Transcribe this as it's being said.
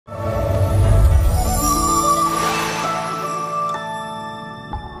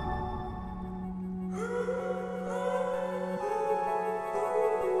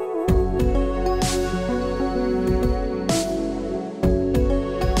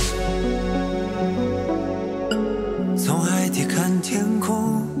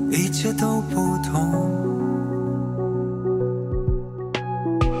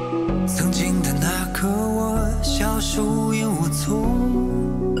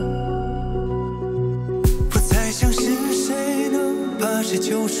些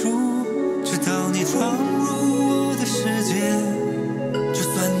救赎，直到你闯入我的世界。就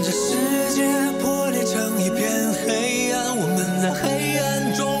算这世界破裂成一片黑暗，我们在黑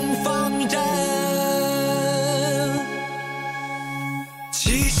暗中放战。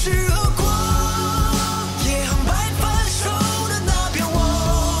其实恶过夜航白帆守的那片我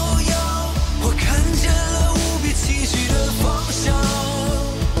有，我看见了无比崎岖的方向，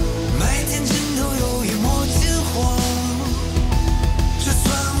麦田尽头有一抹金黄。就算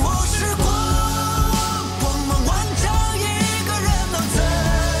我是光，光芒万丈，一个人能怎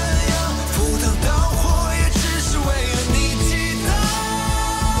样？赴汤蹈火也只是为了你记得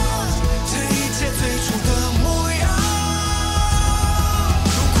这一切最初的模样。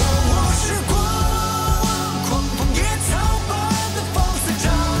如果我是光，狂风野草般的放肆张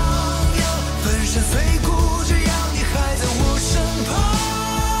扬，粉身碎骨，只要你还在我身旁，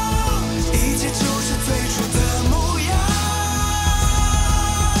一切就是最初的模样。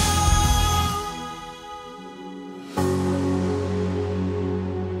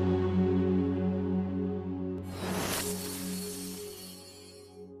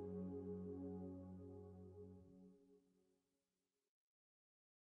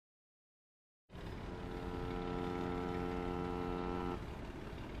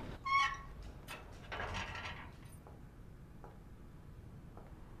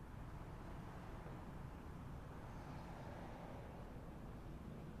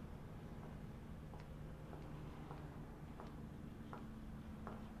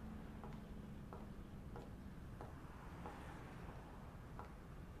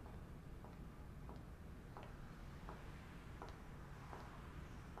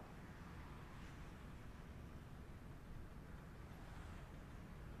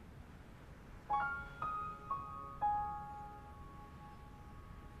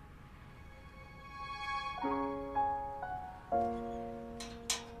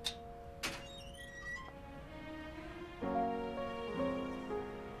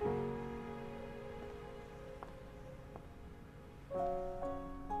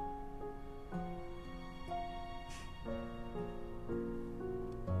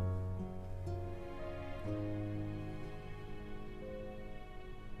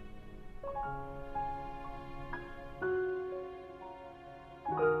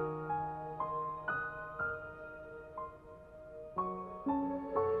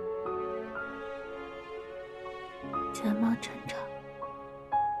睫毛抻长。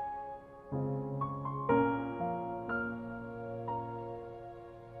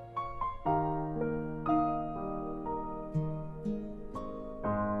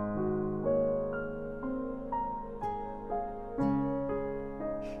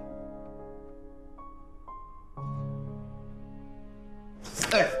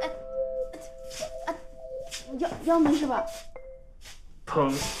腰没事吧？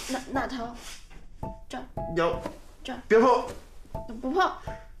疼。哪疼？这儿。腰。这儿。别碰。不碰。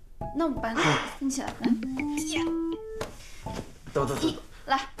那我把你拎起来，来。等。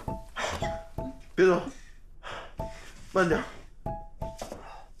来。别走。慢点。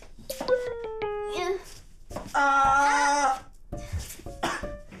啊！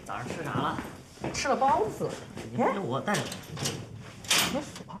早上吃啥了？吃了包子。你别我带着。别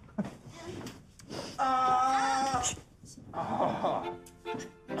锁。啊！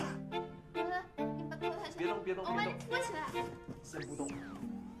别动！我把你扶起来。先不动。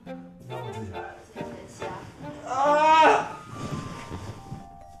让我自己来。啊！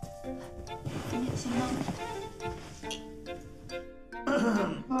行吗？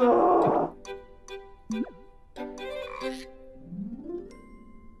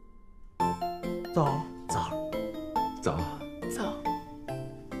早。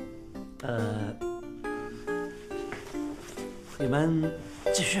你们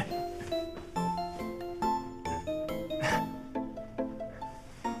继续。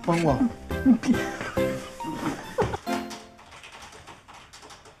帮我。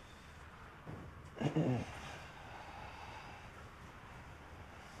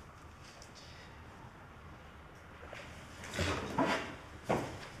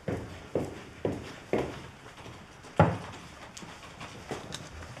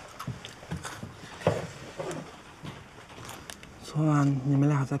昨晚你们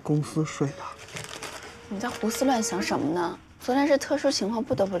俩在公司睡的？你在胡思乱想什么呢？昨天是特殊情况，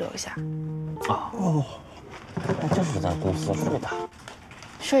不得不留下。哦，那就是在公司睡的。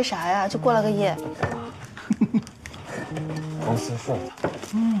睡啥呀？就过了个夜。公司睡的。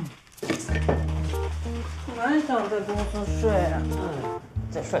我也想在公司睡。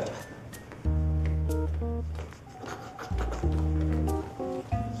再睡着。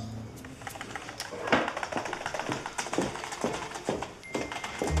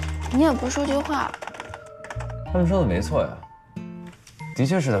你也不说句话。他们说的没错呀，的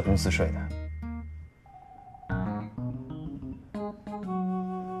确是在公司睡的。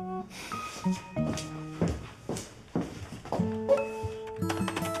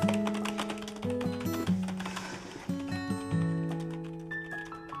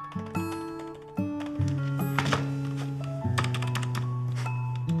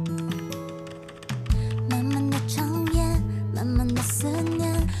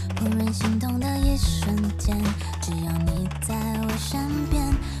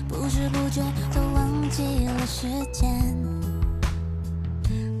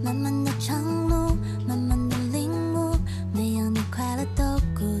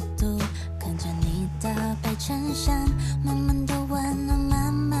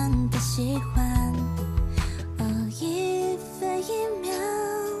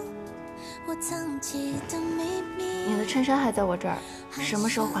你的衬衫还在我这儿，什么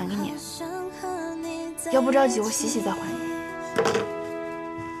时候还给你？要不着急，我洗洗再还你。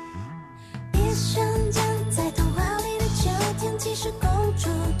一瞬间，在童话里的秋天，其实公主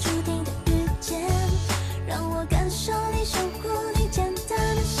注定的遇见，让我感受你守护你简单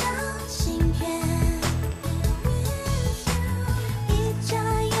的小心愿。一眨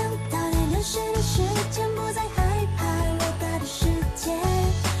眼，到底流逝的时间，不再害怕偌大的世界，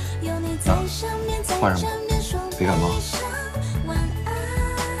有你在身边，在身边说每一声晚安。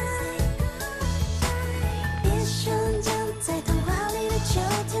一瞬间，在童话里的秋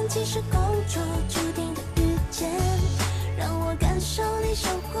天，其实公主注定的遇见，让我感受你守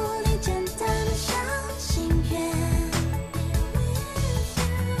护你简单的小心愿。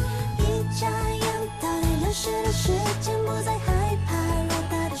一眨眼，到底流逝的时间，不再害怕偌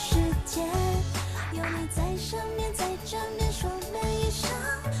大的世界，有你在身边，在枕边说每一声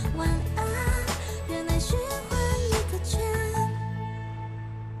晚安，原来虚幻一个圈。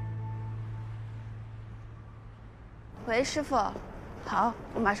喂，师傅，好，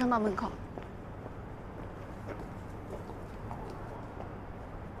我马上到门口。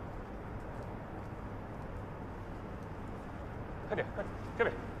快点，快点，这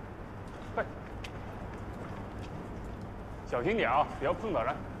边，快，小心点啊，不要碰到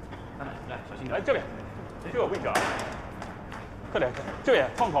人。来，小心点。来这边，这个位置啊，快点，这边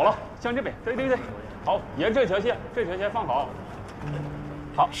放好了，向这边，对对对，好，沿这条线放好。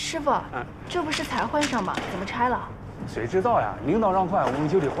好，师傅，这不是才换上吗？怎么拆了？谁知道呀？领导让换，我们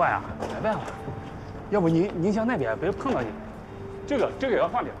就得换呀，没办法。要不您向那边，别碰到你。这个也要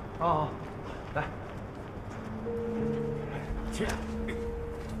放点。啊，来，起，小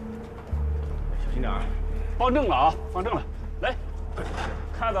心点啊！放正了啊，放正了。来，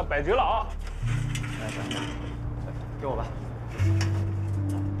看到摆直了啊。来，小心点，给我吧。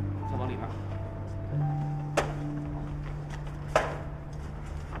再往里面。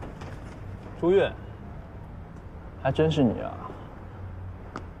朱越，还真是你啊！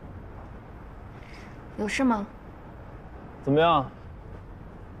有事吗？怎么样？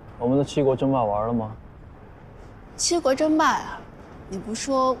我们的七国争霸玩了吗？七国争霸呀？你不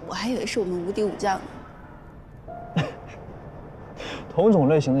说，我还以为是我们无敌武将呢。同种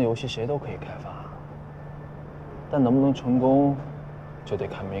类型的游戏谁都可以开发，但能不能成功，就得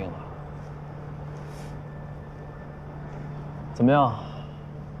看命了。怎么样？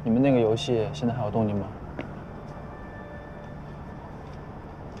你们那个游戏现在还有动静吗？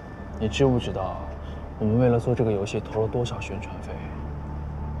你知不知道，我们为了做这个游戏投了多少宣传费？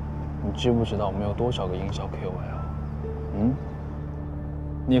你知不知道我们有多少个营销 KOL？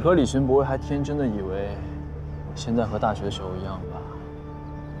你和李寻不会还天真的以为，现在和大学的时候一样吧？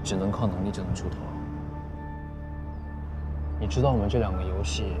只能靠能力就能出头。你知道我们这两个游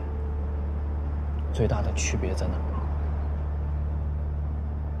戏最大的区别在哪儿吗？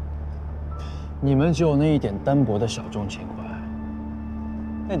你们只有那一点单薄的小众情怀，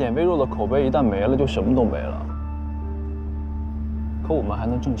那点微弱的口碑一旦没了，就什么都没了。可我们还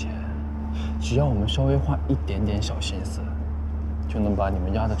能挣钱，只要我们稍微花一点点小心思，就能把你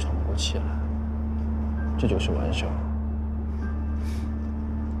们压得喘不过气来。这就是玩手。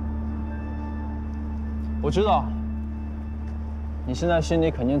我知道，你现在心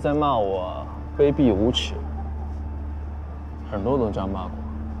里肯定在骂我卑鄙无耻，很多都这样骂过。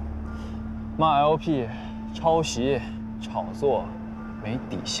骂 LP 抄袭、炒作，没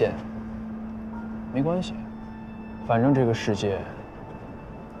底线。没关系，反正这个世界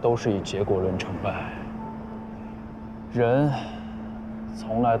都是以结果论成败，人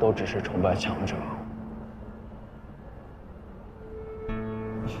从来都只是崇拜强者。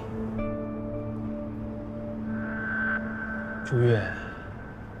朱越，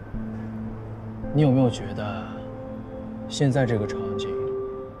你有没有觉得，现在这个场景？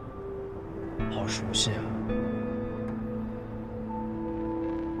熟悉啊。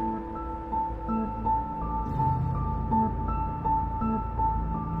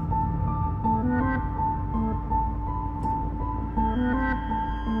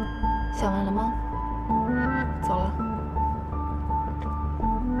想完了吗？走了。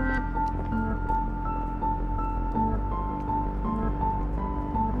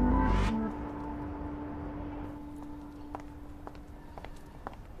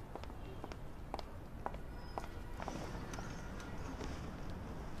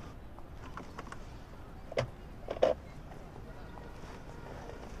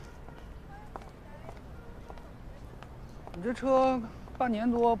你这车半年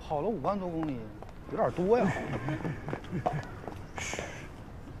多跑了5万多公里，有点多呀。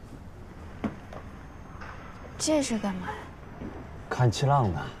这是干嘛呀？看气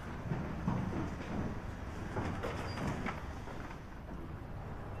浪的。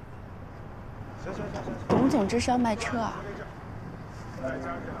董总这是要卖车啊？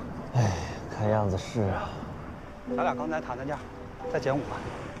哎，看样子是啊。咱俩刚才谈的价，再减5万。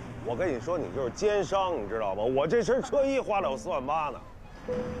我跟你说，你就是奸商，你知道吗？我这身车衣花了有4万8呢。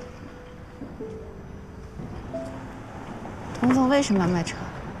董总为什么要卖车？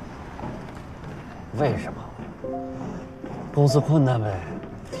为什么？公司困难呗，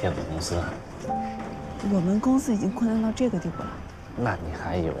贴补公司。我们公司已经困难到这个地步了。那你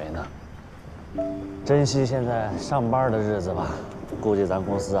还以为呢？珍惜现在上班的日子吧，估计咱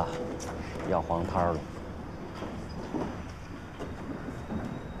公司啊，要黄摊了。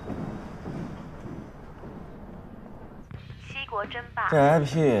七国争霸。这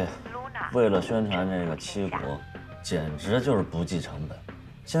IP 为了宣传这个七国，简直就是不计成本。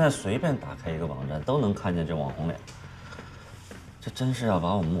现在随便打开一个网站都能看见这网红脸，这真是要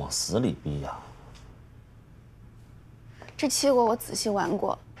把我们往死里逼呀！这七国我仔细玩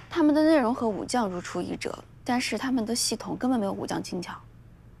过，他们的内容和武将如出一辙，但是他们的系统根本没有武将精巧。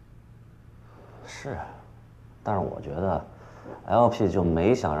是，但是我觉得 LP 就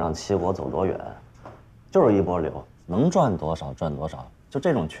没想让七国走多远，就是一波流，能赚多少赚多少。就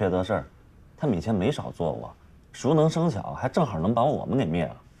这种缺德事儿，他们以前没少做过，熟能生巧，还正好能把我们给灭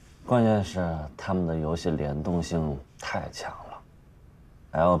了。关键是他们的游戏联动性太强了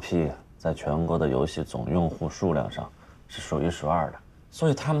 ，LP 在全国的游戏总用户数量上是数一数二的，所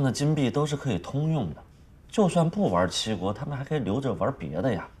以他们的金币都是可以通用的，就算不玩七国，他们还可以留着玩别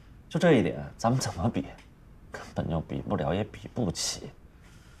的呀。就这一点，咱们怎么比，根本就比不了，也比不起。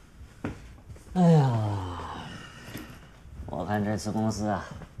哎呀，我看这次公司啊，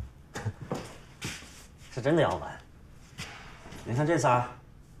是真的要完。你看这仨，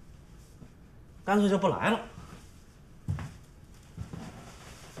干脆就不来了。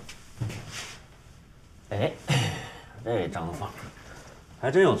哎，这张放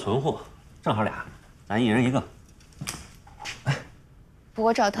还真有存货，正好俩，咱一人一个。不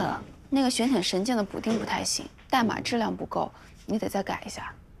过赵腾，那个玄铁神剑的补丁不太行，代码质量不够，你得再改一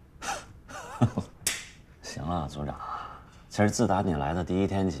下。行了，组长，其实自打你来的第一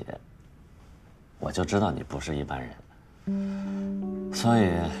天起，我就知道你不是一般人，所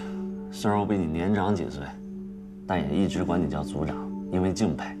以虽然我比你年长几岁，但也一直管你叫组长，因为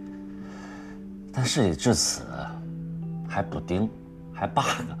敬佩。但事已至此，还补丁，还 bug，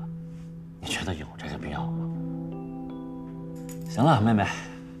 你觉得有这个必要吗？行了，妹妹，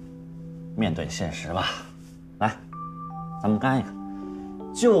面对现实吧。来，咱们干一个，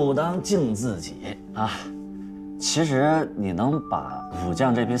就当敬自己啊！其实你能把武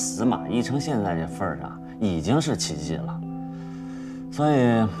将这匹死马医成现在这份儿上，已经是奇迹了。所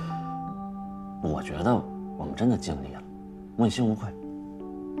以，我觉得我们真的尽力了，问心无愧。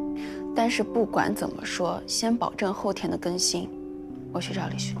但是不管怎么说，先保证后天的更新。我去找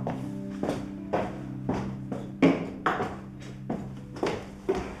李旭。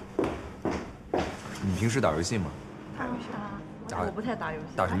你平时打游戏吗？打游戏打，我不太打游戏。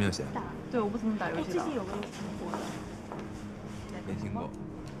打什么游戏？对，我不怎么打游戏的。最近有个挺火的，没听过。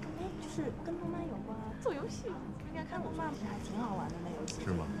哎，就是跟动漫有关。做游戏应该看动漫，其实还挺好玩的那游戏。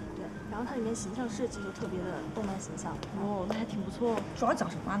是吗？对，然后它里面形象设计就特别的动漫形象。哦，那还挺不错。主要讲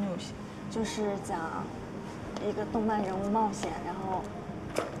什么啊？那游戏？就是讲一个动漫人物冒险，然后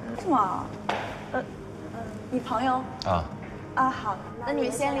是吗？你朋友啊。啊，好，那你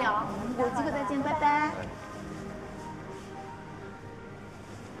们先聊，有机会再见，拜拜。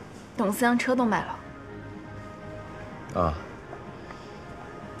董思阳车都卖了，啊。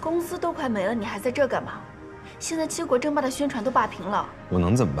公司都快没了，你还在这干嘛？现在七国争霸的宣传都霸屏了，我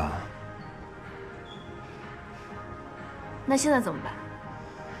能怎么办？那现在怎么办？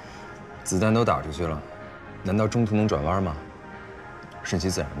子弹都打出去了，难道中途能转弯吗？顺其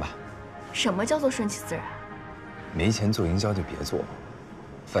自然吧。什么叫做顺其自然？没钱做营销就别做，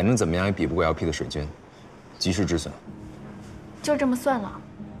反正怎么样也比不过 LP 的水军，及时止损。就这么算了？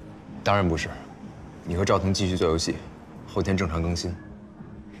当然不是，你和赵腾继续做游戏，后天正常更新。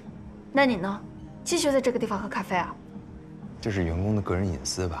那你呢？继续在这个地方喝咖啡啊？这是员工的个人隐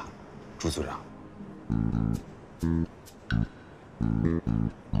私吧，朱组长。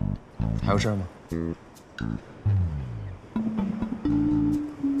还有事儿吗？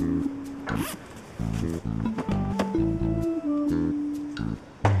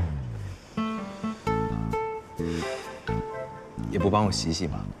也不帮我洗洗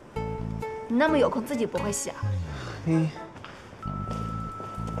吗？你那么有空，自己不会洗啊？嘿。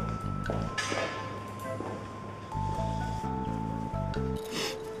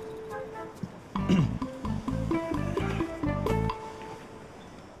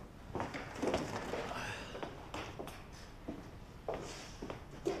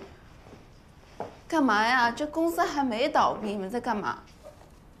干嘛呀？这公司还没倒闭，你们在干嘛？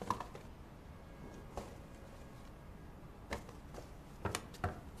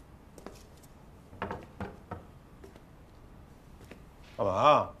干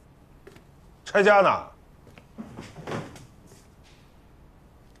嘛？拆家呢？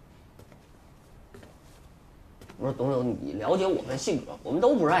我说董总，你了解我们性格，我们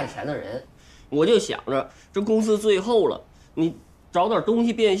都不是爱钱的人。我就想着这公司最后了，你找点东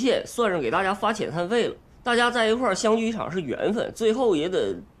西变现，算是给大家发遣散费了。大家在一块儿相聚一场是缘分，最后也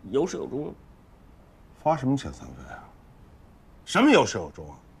得有始有终。发什么遣散费啊？什么有始有终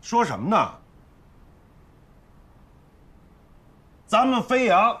啊？说什么呢？咱们飞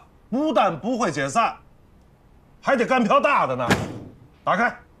扬不但不会解散，还得干票大的呢。打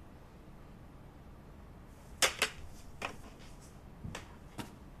开。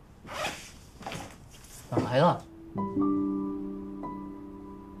哪来的？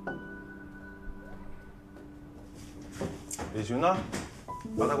李寻呢？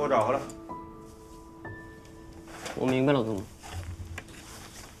把他给我找回来。我明白了，总。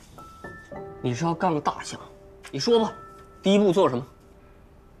你是要干个大项，你说吧，第一步做什么？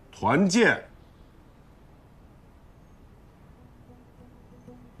团建。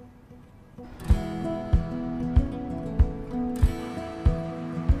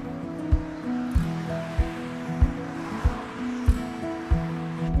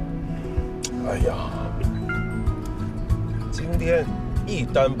哎呀，今天一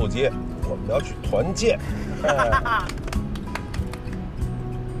单不接，我们要去团建。哎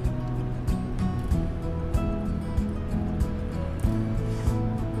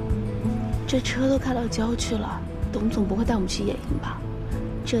这车都开到郊区了，董总不会带我们去野营吧？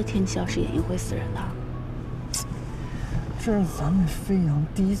这天气要是野营会死人的。这是咱们飞扬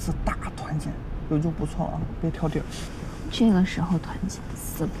第一次大团建，有就不错了，别挑地儿。这个时候团建，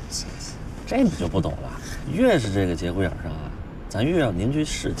思路清晰。这你就不懂了，越是这个节骨眼上啊，咱越要凝聚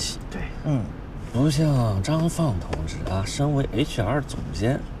士气。对，不像张放同志啊，身为 HR 总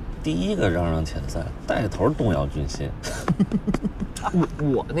监，第一个嚷遣散，带头动摇军心。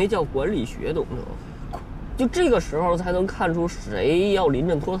我那叫管理学，懂不懂？就这个时候才能看出谁要临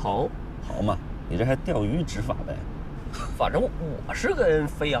阵脱逃。好嘛，你这还钓鱼执法呗？反正我是跟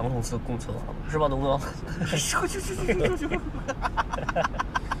飞扬公司共策嘛，是吧，董总？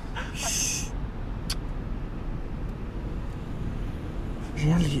嘘。人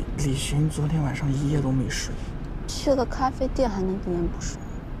家李寻昨天晚上一夜都没睡，去个咖啡店还能一夜不睡？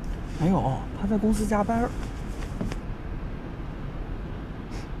没有，他在公司加班。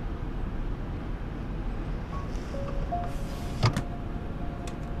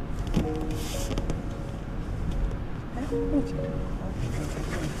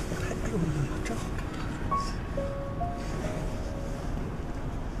真好看。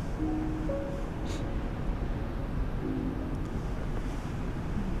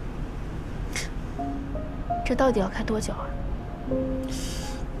这到底要开多久啊？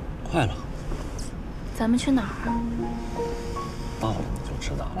快了。咱们去哪儿啊？到了你就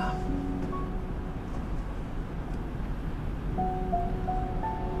知道了。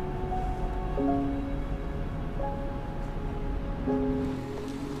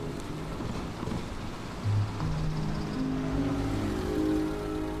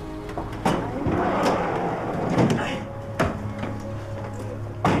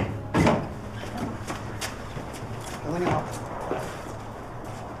长官你好。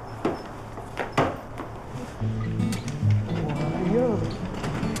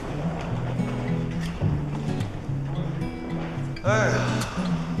哎呀，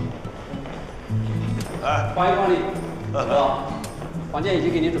哎，欢迎光临，哥，房间已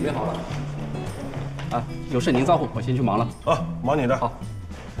经给您准备好了。啊，有事您招呼，我先去忙了。好，忙你的。好。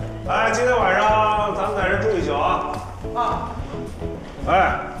哎，今天晚上咱们在这住一宿啊！啊！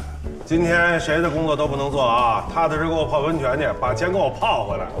哎，今天谁的工作都不能做啊！踏踏实给我泡温泉去，把钱给我泡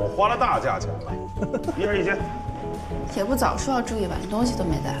回来，我花了大价钱了，一人一间。也不早说要住一晚，东西都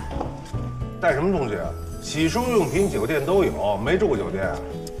没带。带什么东西啊？洗漱用品酒店都有，没住过酒店啊？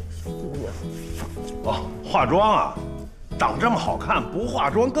哦，化妆啊，长这么好看，不化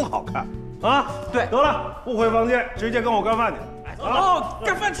妆更好看啊！对，得了，不回房间，直接跟我干饭去。哦，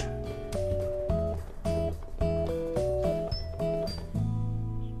干饭去。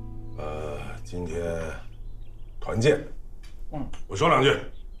今天团建，我说两句。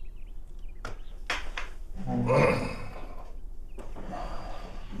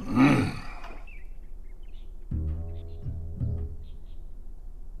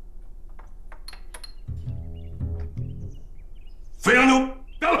非常牛，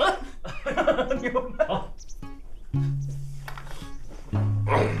干了！牛，好。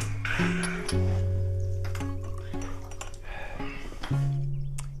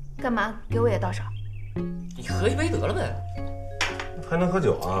干嘛？给我也倒上。你喝一杯得了呗。还能喝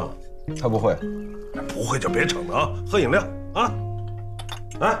酒啊？他不会。不会就别逞了啊！喝饮料啊！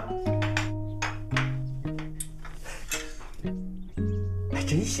来。还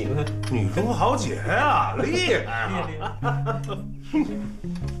真行啊！女中豪杰啊，厉害啊！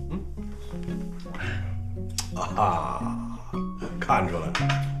啊，看出来了，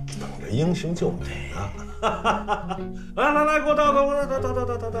等着英雄救美呢！来来来，给我倒，倒！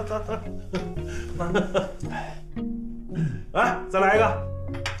来，再来一个。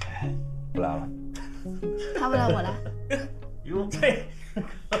不来了。他不来，我来。哟，这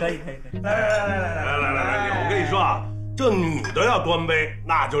可以。来，我跟你说啊，这女的要端杯，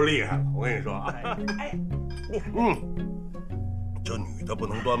那就厉害了。我跟你说啊，厉害。这女的不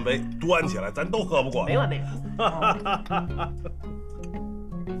能端杯，端起来咱都喝不过。没完没了。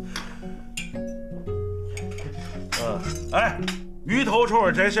哎，鱼头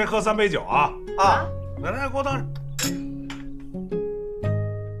冲着谁喝3杯酒啊？啊！来，给我倒上。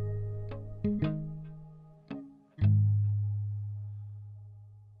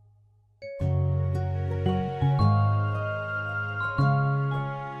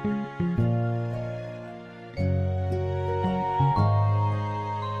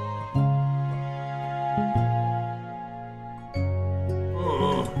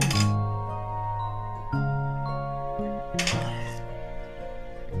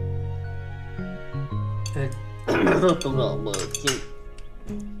董事长，我听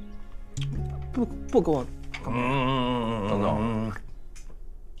不跟我。董总，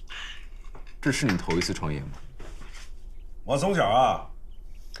这是你头一次创业吗？我从小啊，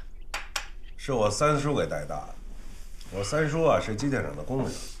是我三叔给带大的。我三叔啊是机电厂的工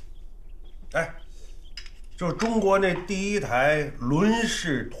人。哎，就是中国那第一台轮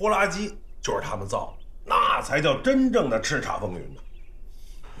式拖拉机就是他们造的，那才叫真正的叱咤风云呢。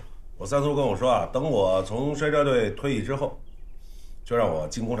我三叔跟我说啊，等我从摔跤队退役之后，就让我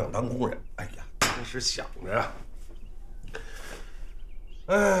进工厂当工人。哎呀，当时想着呀，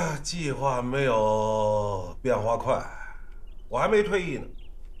哎，计划没有变化快，我还没退役呢，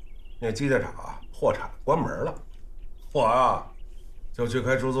那机械厂啊破产关门了，我啊就去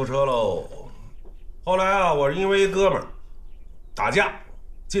开出租车喽。后来啊，我是因为一哥们儿打架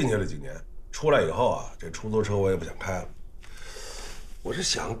进去了几年，出来以后啊，这出租车我也不想开了。我是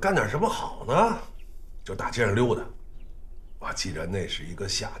想干点什么好呢，就大街上溜达。我记着那是一个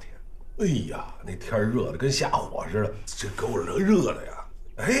夏天，哎呀，那天热的跟下火似的，这给我热的呀！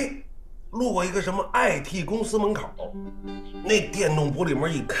哎，路过一个什么 IT 公司门口，那电动玻璃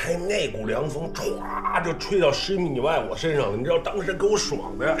门一开，那股凉风歘就吹到10米以外我身上了。你知道当时给我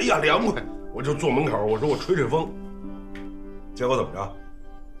爽的呀！哎呀，凉快！我就坐门口，我说我吹吹风。结果怎么着？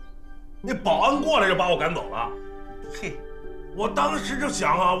那保安过来就把我赶走了。嘿。我当时就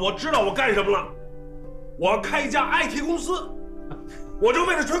想啊，我知道我干什么了，我要开一家 IT 公司，我就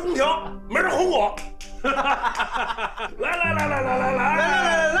为了吹空调，没人哄我。来，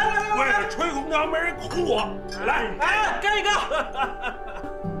为了吹空调没人哄我，来，干一个。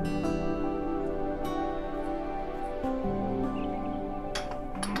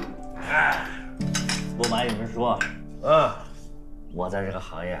哎，不瞒你们说，我在这个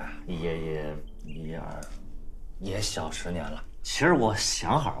行业也小10年了。其实我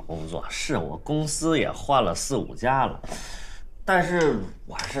想好工作，是我公司也换了4、5家了，但是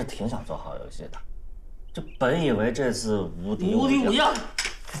我还是挺想做好游戏的。就本以为这次无敌武将，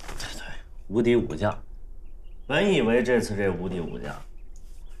对，无敌武将，本以为这次这无敌武将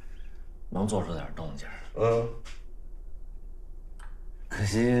能做出点动静。可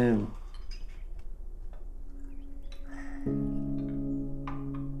惜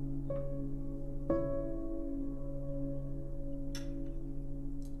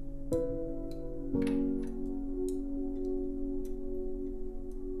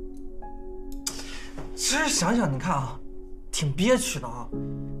其实想想，你看啊，挺憋屈的啊。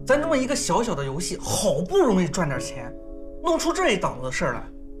咱这么一个小小的游戏，好不容易赚点钱，弄出这一档子的事儿来，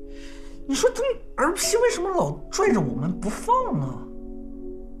你说他们RP为什么老拽着我们不放呢？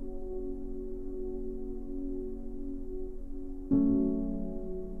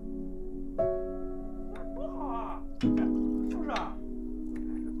多好啊，是不是？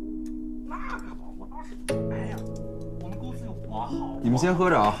那可不，我当时，哎呀，我们公司有多好。你们先喝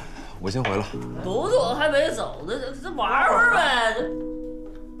着啊，我先回了。董总还没走呢，这玩会儿呗。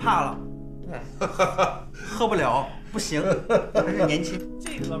怕了，喝不了，不行，还是年轻。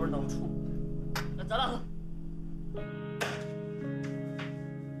这哥们儿能处，那咱俩喝。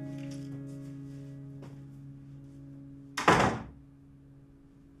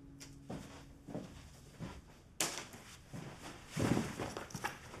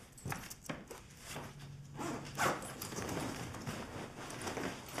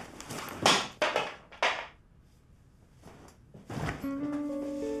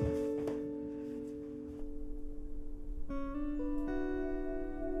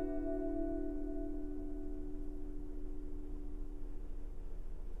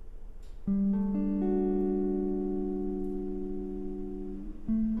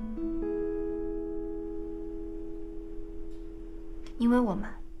因为我们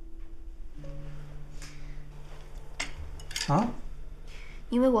啊，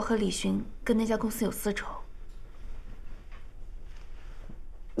因为我和李寻跟那家公司有私仇。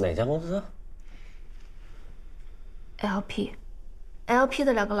哪家公司 ？LP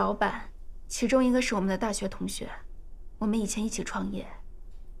的2个老板，其中一个是我们的大学同学，我们以前一起创业，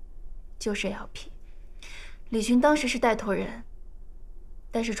就是 LP。李寻当时是带头人，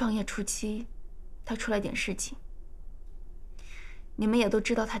但是创业初期，他出了点事情。你们也都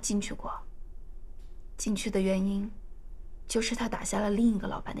知道他进去过，进去的原因，就是他打瞎了另一个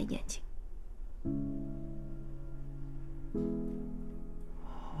老板的眼睛。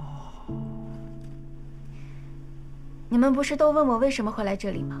你们不是都问我为什么会来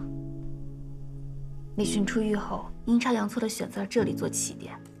这里吗？李寻出狱后，阴差阳错地选择了这里做起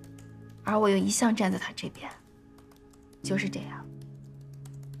点，而我又一向站在他这边，就是这样。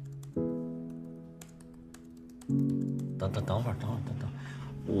等会儿，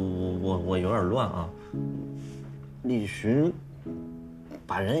我有点乱啊。李寻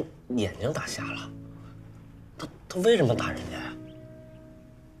把人眼睛打瞎了，他为什么打人家呀？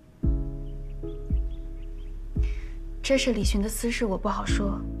这是李寻的私事，我不好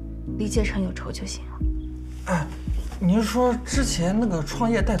说，理解成有仇就行了。哎，您说之前那个创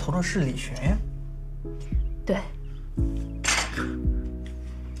业带头的是李寻？对。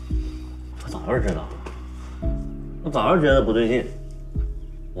我早就知道。我早就觉得不对劲，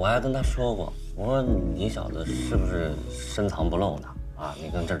我还跟他说过，我说你小子是不是深藏不露呢？啊，你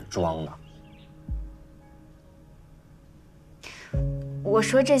跟这儿装呢？我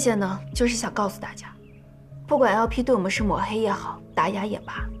说这些呢，就是想告诉大家，不管 LP 对我们是抹黑也好，打压也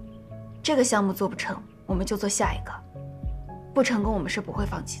罢，这个项目做不成，我们就做下一个，不成功我们是不会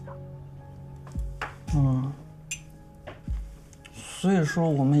放弃的。所以说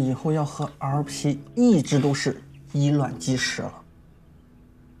我们以后要和 LP 一直都是以卵击石了。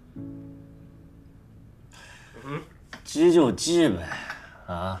击就击呗，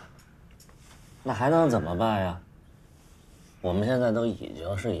啊，那还能怎么办呀？我们现在都已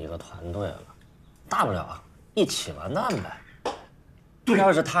经是一个团队了，大不了一起完蛋呗。对，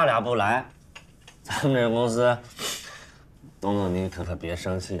要是他俩不来，咱们这个公司，董总你可别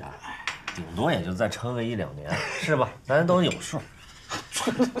生气啊，顶多也就再撑个1-2年，是吧？咱都有数。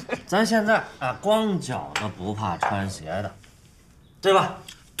咱现在啊，光脚的不怕穿鞋的，对吧？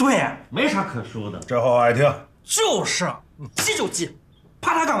对，没啥可说的。这话我爱听。就是，激就激，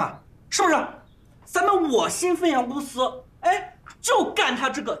怕他干嘛？是不是？咱们我心飞扬公司，哎，就干他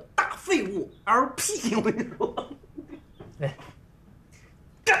这个大废物 LP， 我跟你说，哎，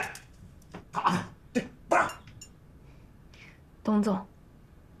干，打他，对，打。董总，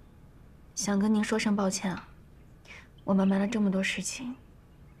想跟您说声抱歉啊，我们瞒了这么多事情，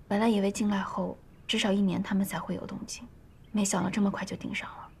本来以为进来后至少1年他们才会有动静，没想到这么快就盯上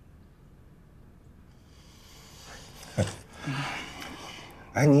了。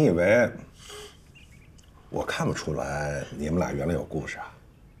哎，你以为我看不出来你们俩原来有故事啊？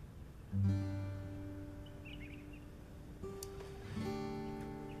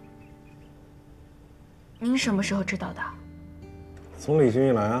您什么时候知道的？从李寻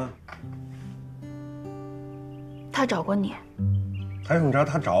一来啊。他找过你？还用着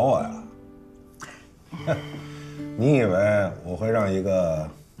他找我呀？你以为我会让一个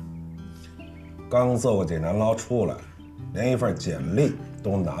刚坐过济南牢出来，连一份简历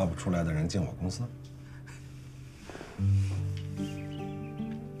都拿不出来的人进我公司？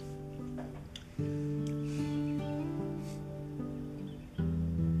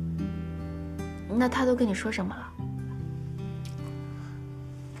那他都跟你说什么了？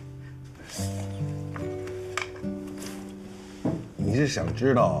你是想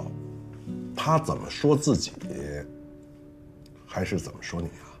知道他怎么说自己，还是怎么说你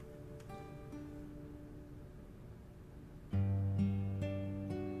啊？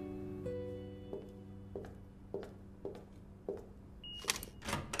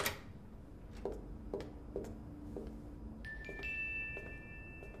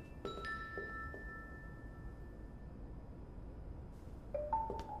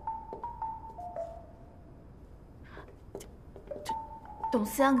董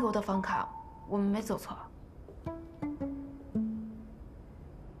思阳给我的房卡，我们没走错。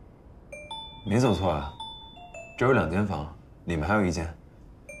没走错啊，这有2间房，里面还有1间，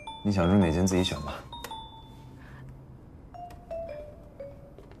你想住哪间自己选吧。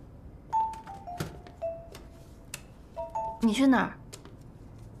你去哪儿？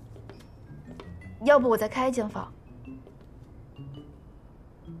要不我再开1间房？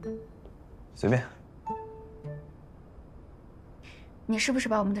随便。你是不是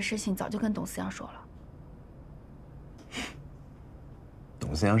把我们的事情早就跟董思阳说了？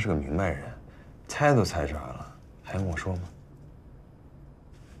董思阳是个明白人，猜都猜出来了，还用我说吗？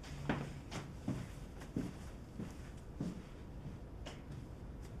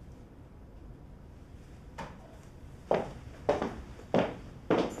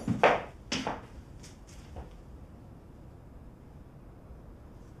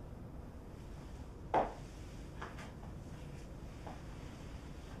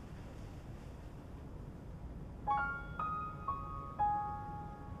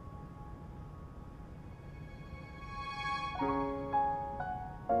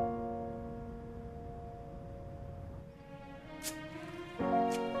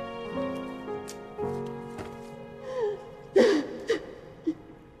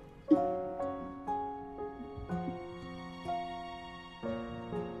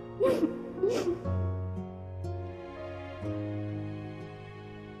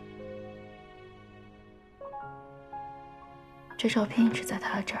这照片一直在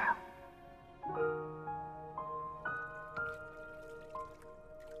他这儿。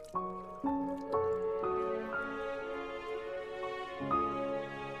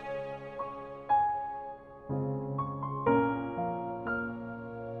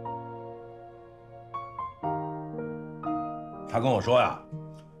他跟我说呀，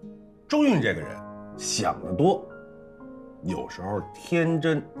周韵这个人想得多，有时候天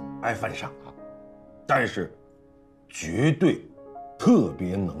真爱犯傻，但是绝对特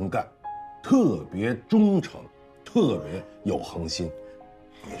别能干，特别忠诚，特别有恒心。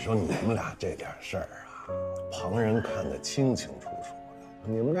你说你们俩这点事儿啊，旁人看得清清楚楚的，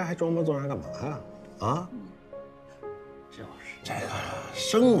你们这还装模作样干嘛呀？啊？就是这个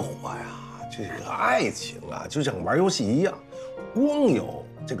生活呀，这个爱情啊，就像玩游戏一样，光有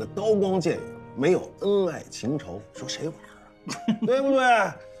这个刀光剑影，没有恩爱情仇，说谁玩啊？对不对？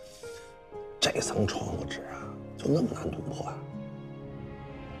这层窗户纸啊，就那么难突破啊？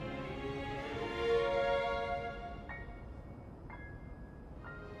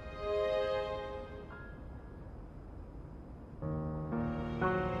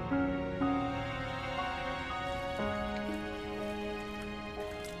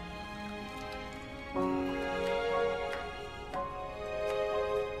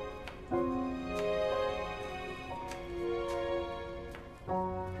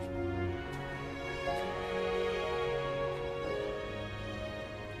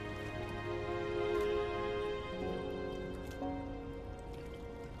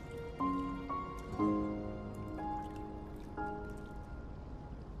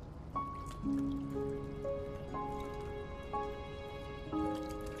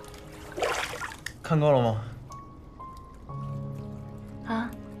看够了吗？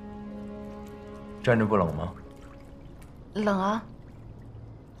啊？站着不冷吗？冷啊。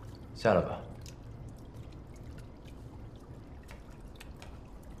下来吧。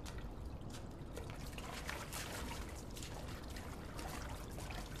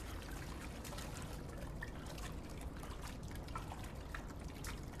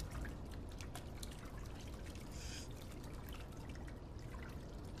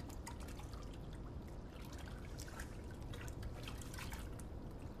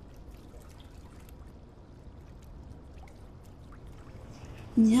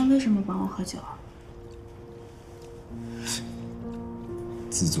你今天为什么帮我喝酒？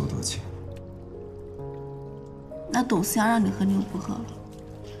自作多情。那董思阳让你喝，你又不喝了。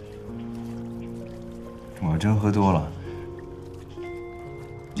我要真喝多了，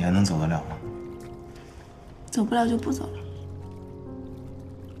你还能走得了吗？走不了就不走了。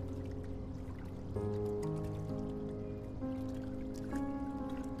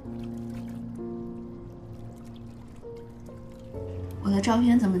我的照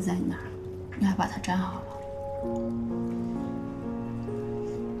片怎么在你那儿？你还把它粘好了？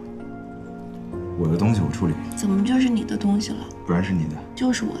我的东西我处理。怎么就是你的东西了？不然是你的。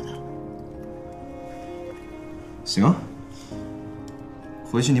就是我的。行，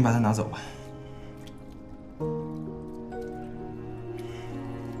回去你把它拿走吧。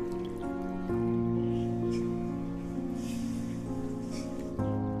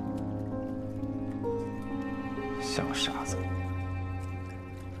像个傻子。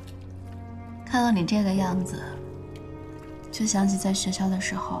看到你这个样子，就想起在学校的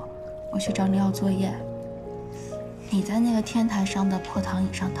时候，我去找你要作业，你在那个天台上的破躺椅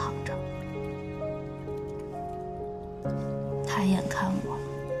上躺着，抬眼看我。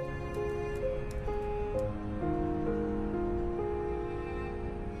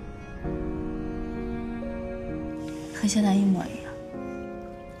和现在一模一样。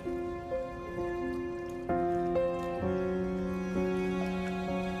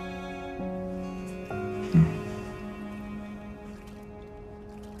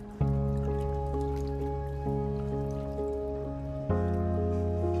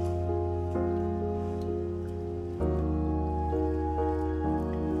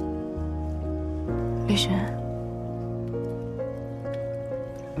李寻，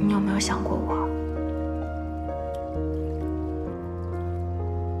你有没有想过我？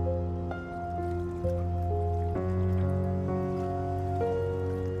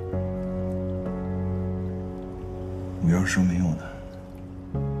我要是说没有呢？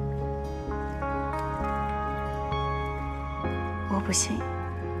我不信，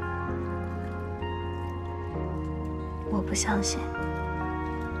我不相信。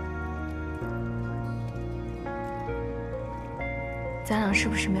咱俩是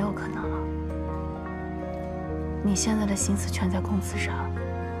不是没有可能了？你现在的心思全在公司上，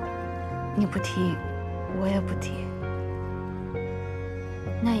你不提，我也不提。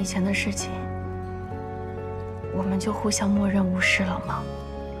那以前的事情，我们就互相默认无视了吗？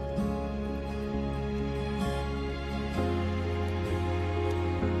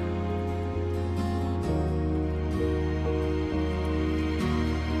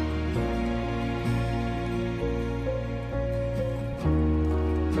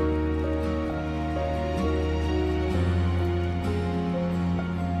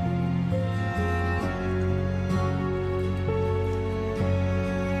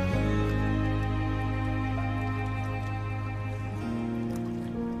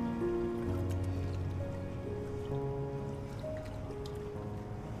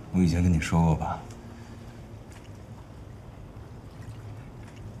我以前跟你说过吧，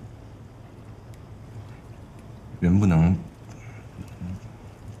人不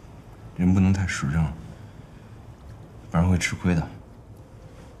能太实诚，不然会吃亏的。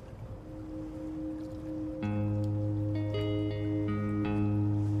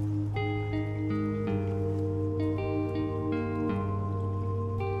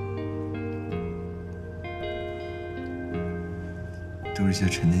都是些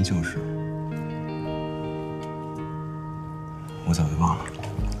陈年旧事，我早就忘了。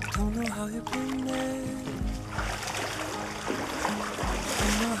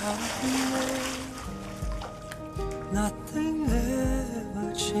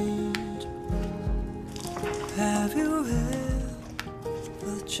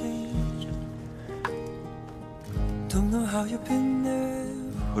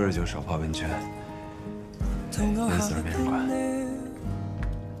喝着酒少泡温泉，累死了没人管。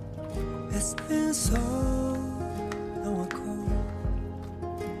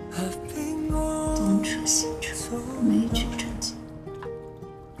东扯西扯，没趣正经。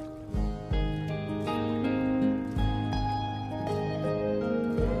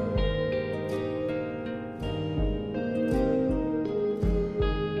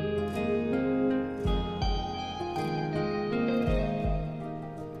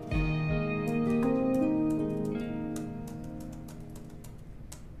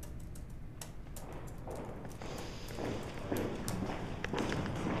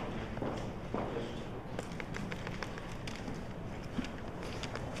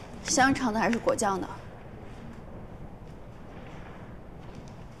香肠的还是果酱的？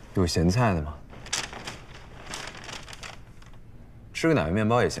有咸菜的吗？吃个奶油面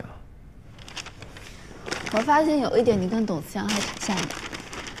包也行。我发现有一点，你跟董思阳还挺像的，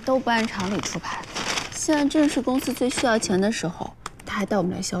都不按常理出牌。现在正是公司最需要钱的时候，他还带我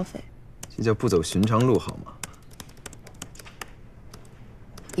们来消费。这叫不走寻常路，好吗？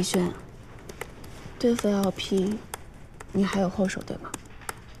李轩，对付 LP， 你还有后手对吗？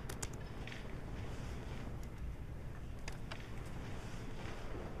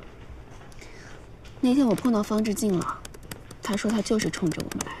那天我碰到方志静了，他说他就是冲着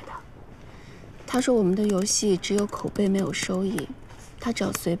我们来的。他说我们的游戏只有口碑没有收益，他只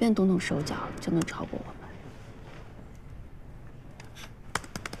要随便动动手脚就能超过我们。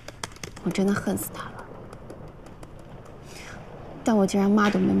我真的恨死他了，但我竟然骂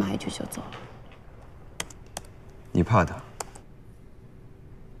都没骂一句就走了。你怕他？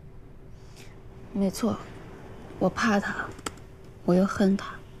没错，我怕他，我又恨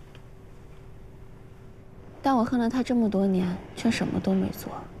他。但我恨了他这么多年，却什么都没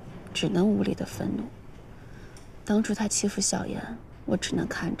做，只能无力的愤怒。当初他欺负小妍，我只能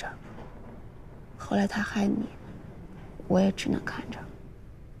看着；后来他害你，我也只能看着。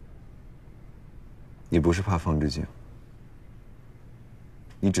你不是怕方志静，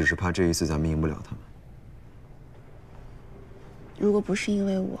你只是怕这一次咱们赢不了他们。如果不是因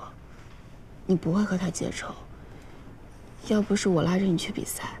为我，你不会和他结仇。要不是我拉着你去比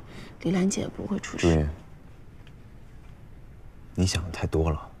赛，李兰姐也不会出事。朱茵，你想的太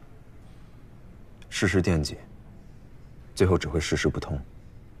多了。事事惦记，最后只会事事不通。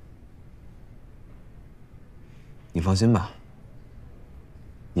你放心吧，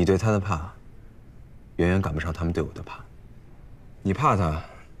你对他的怕，远远赶不上他们对我的怕。你怕他，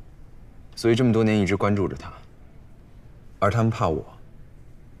所以这么多年一直关注着他；而他们怕我，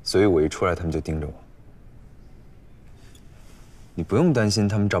所以我一出来他们就盯着我。你不用担心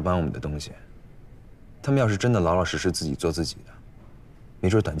他们照搬我们的东西，他们要是真的老老实实自己做自己的，没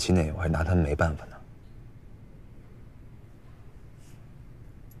准短期内我还拿他们没办法呢。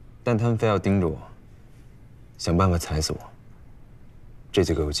但他们非要盯着我，想办法踩死我，这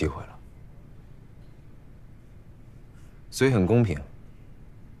就给我机会了。所以很公平，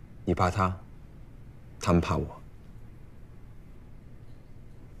你怕他，他们怕我。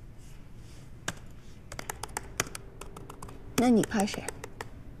那你怕谁？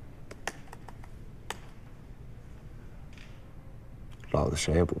老子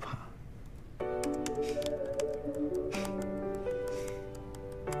谁也不怕。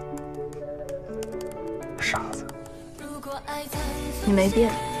傻子，你没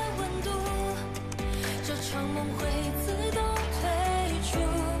变。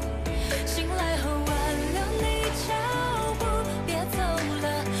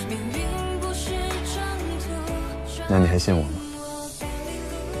那你还信我吗？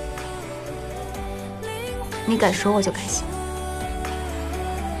你敢说我就敢信。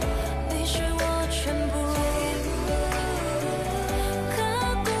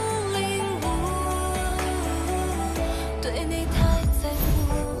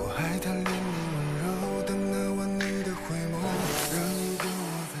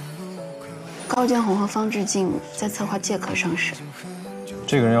高建宏和方志静在策划借壳上市，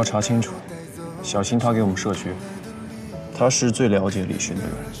这个人要查清楚，小心他给我们设局。他是最了解李寻的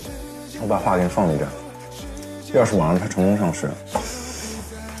人。我把话给你放在这儿，要是我让他成功上市，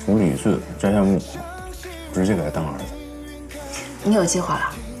我李四摘下木头，直接给他当儿子。你有计划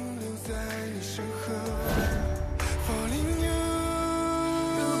了？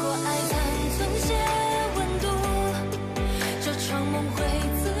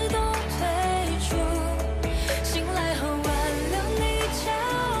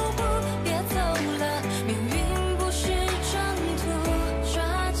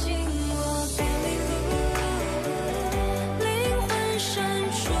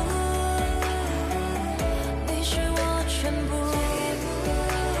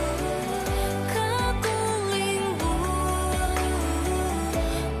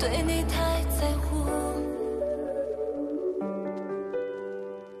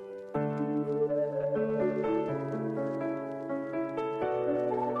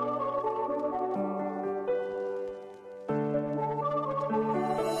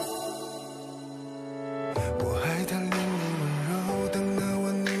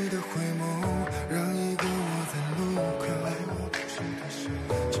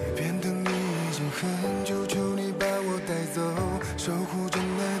守护真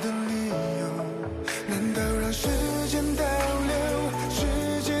爱的理由。